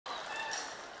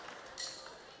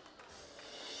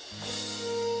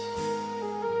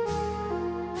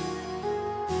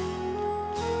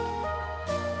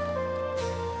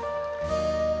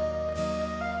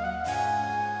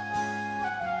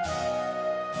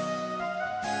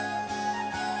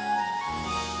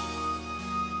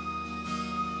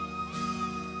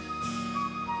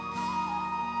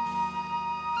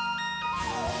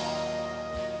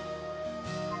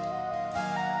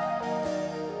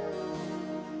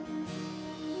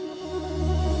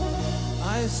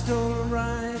I stole a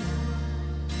ride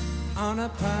on a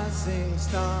passing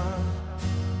star,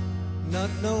 not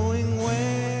knowing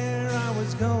where I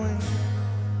was going,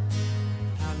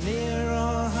 how near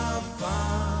or how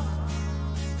far.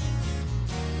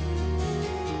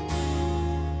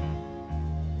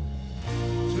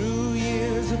 Through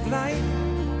years of light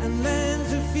and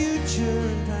lands of future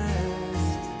and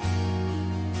past,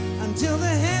 until the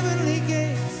heavenly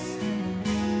gates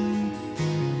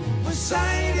were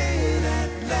sighted at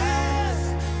last.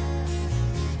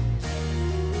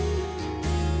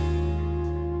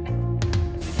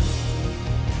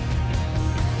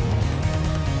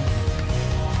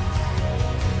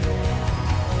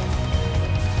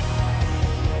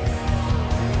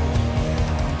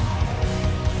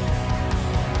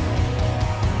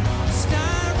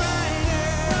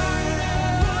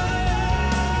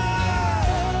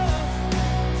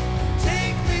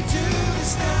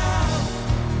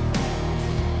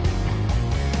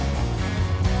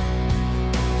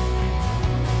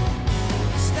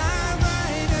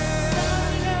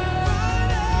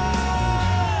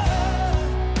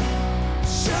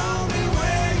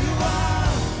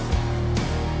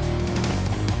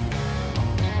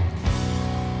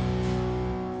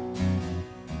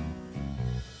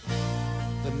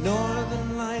 The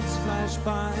northern lights flashed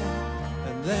by,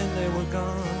 and then they were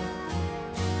gone.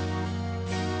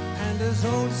 And as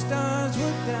old stars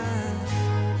would die,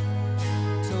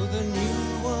 so the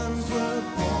new ones were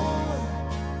born.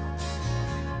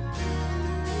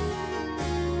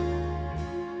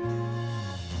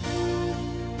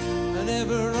 And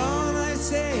ever on I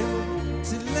sailed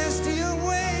celestial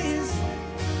ways,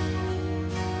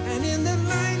 and in the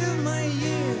light of my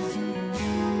years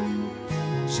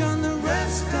shone the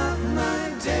rest of my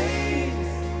days.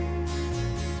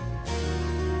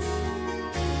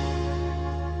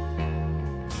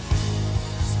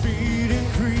 Speed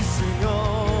increasing,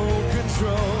 all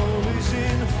control is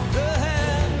in the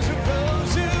hands of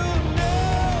those who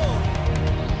know.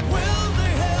 Will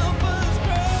they help us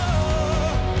grow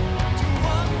to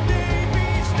one day be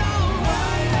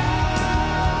Starrider?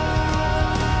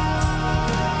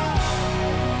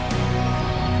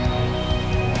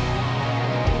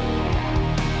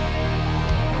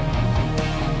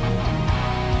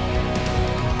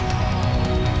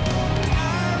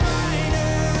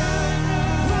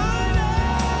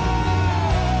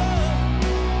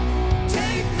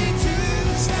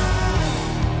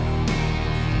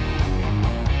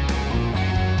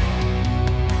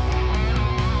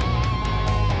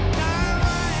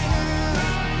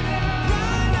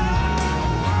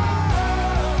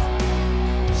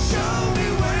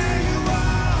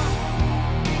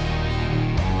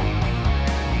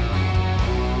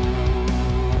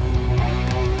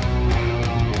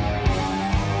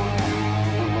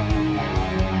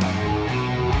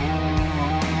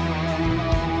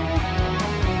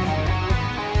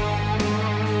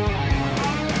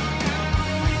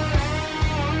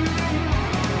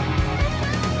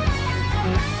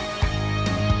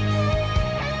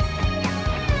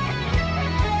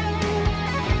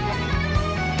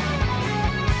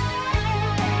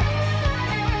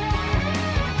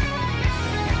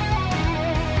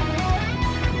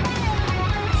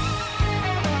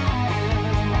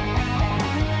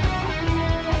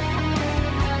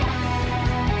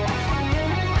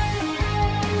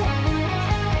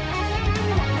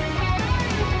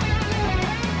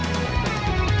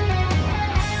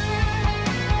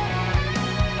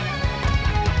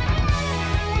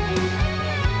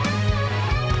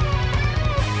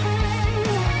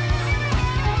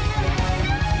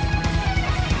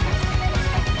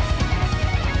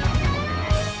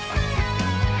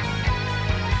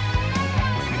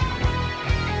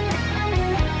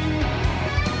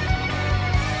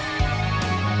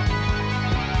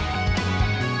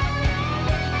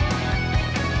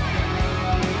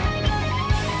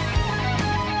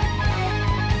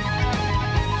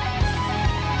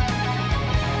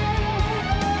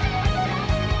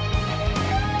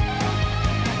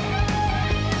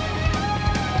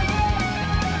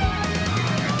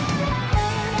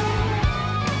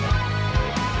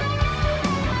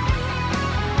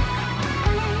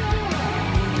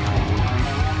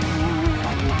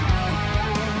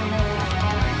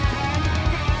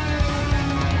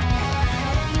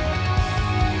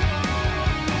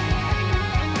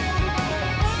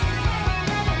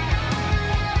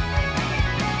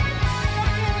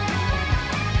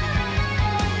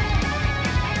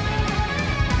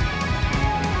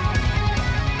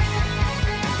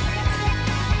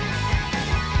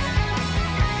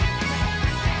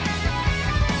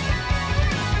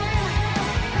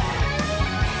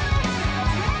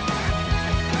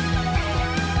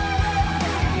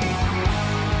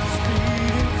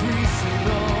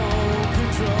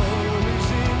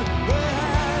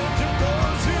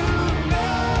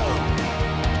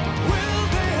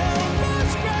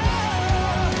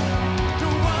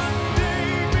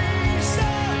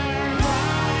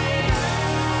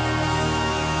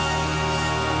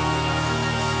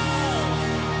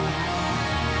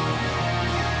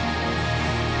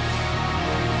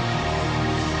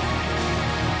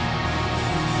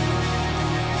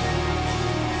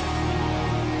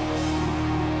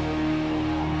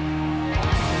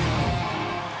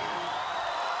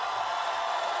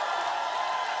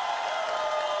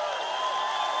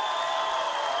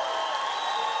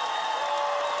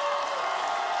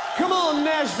 Come on,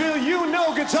 Nashville, you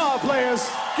know guitar players.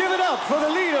 Give it up for the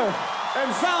leader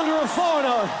and founder of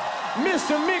Foreigner,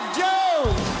 Mr. Mick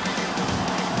Jones.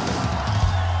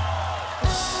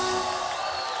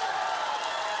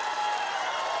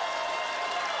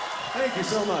 Thank you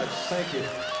so much. Thank you.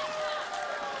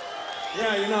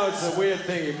 Yeah, you know, it's a weird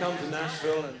thing. You come to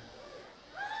Nashville and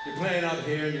you're playing up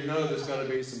here and you know there's going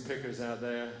to be some pickers out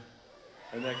there.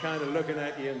 And they're kind of looking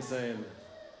at you and saying,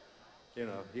 you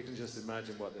know, you can just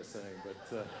imagine what they're saying. But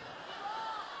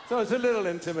so it's a little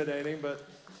intimidating, but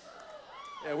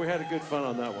yeah, we had a good fun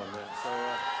on that one. Man. So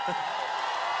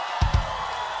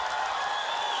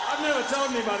I've never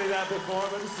told anybody that before,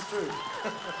 but it's the truth.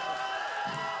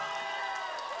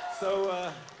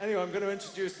 So anyway, I'm going to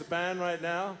introduce the band right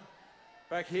now.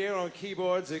 Back here on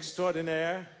keyboards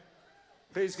extraordinaire.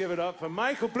 Please give it up for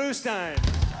Michael Bluestein.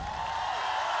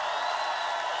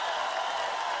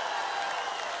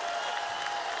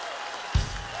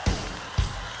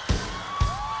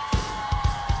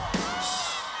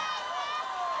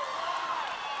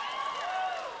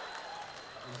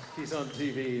 He's on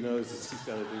TV, he knows that he's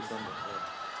got to do something.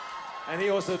 Yeah. And he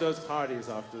also does parties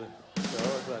after the show,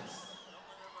 if that's...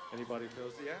 Anybody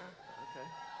feels, yeah, okay.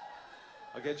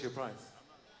 I'll get you a prize.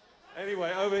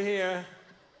 Anyway, over here,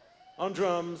 on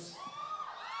drums,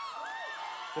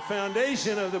 the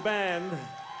foundation of the band.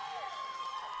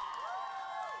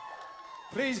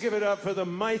 Please give it up for the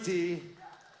mighty,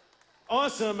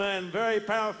 awesome, and very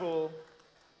powerful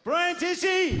Brian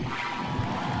Tichy.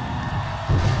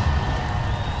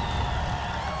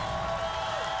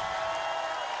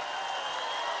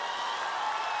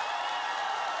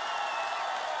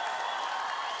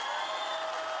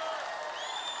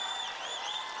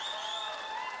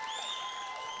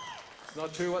 It's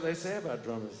not true what they say about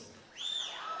drummers.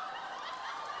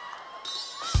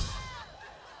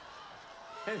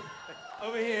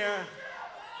 Over here,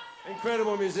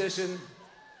 incredible musician,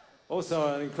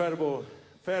 also an incredible,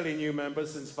 fairly new member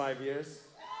since 5 years,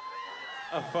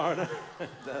 a foreigner.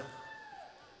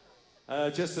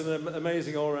 Just an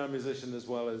amazing all-round musician as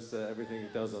well as everything he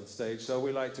does on stage. So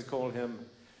we like to call him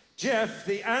Jeff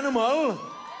the Animal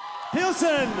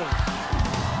Pilson.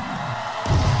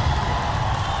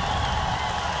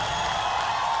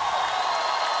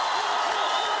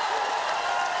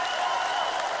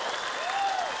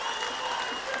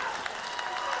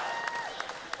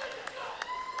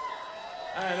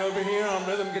 And over here on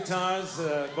rhythm guitars,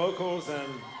 vocals,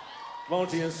 and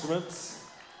multi-instruments,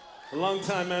 a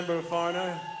long-time member of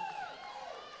Foreigner,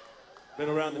 been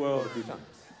around the world a few times.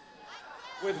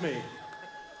 With me,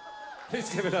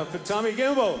 please give it up for Tommy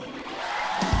Gimble.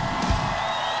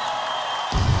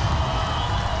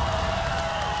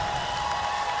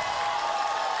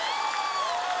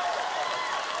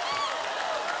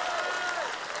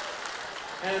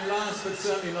 And last but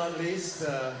certainly not least,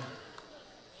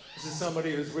 this is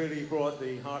somebody who's really brought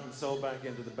the heart and soul back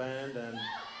into the band and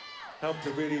helped to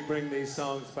really bring these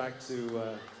songs back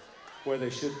to where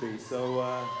they should be. So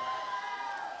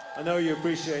I know you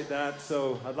appreciate that,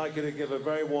 so I'd like you to give a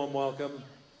very warm welcome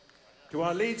to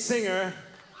our lead singer,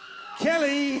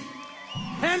 Kelly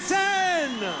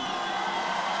Hansen!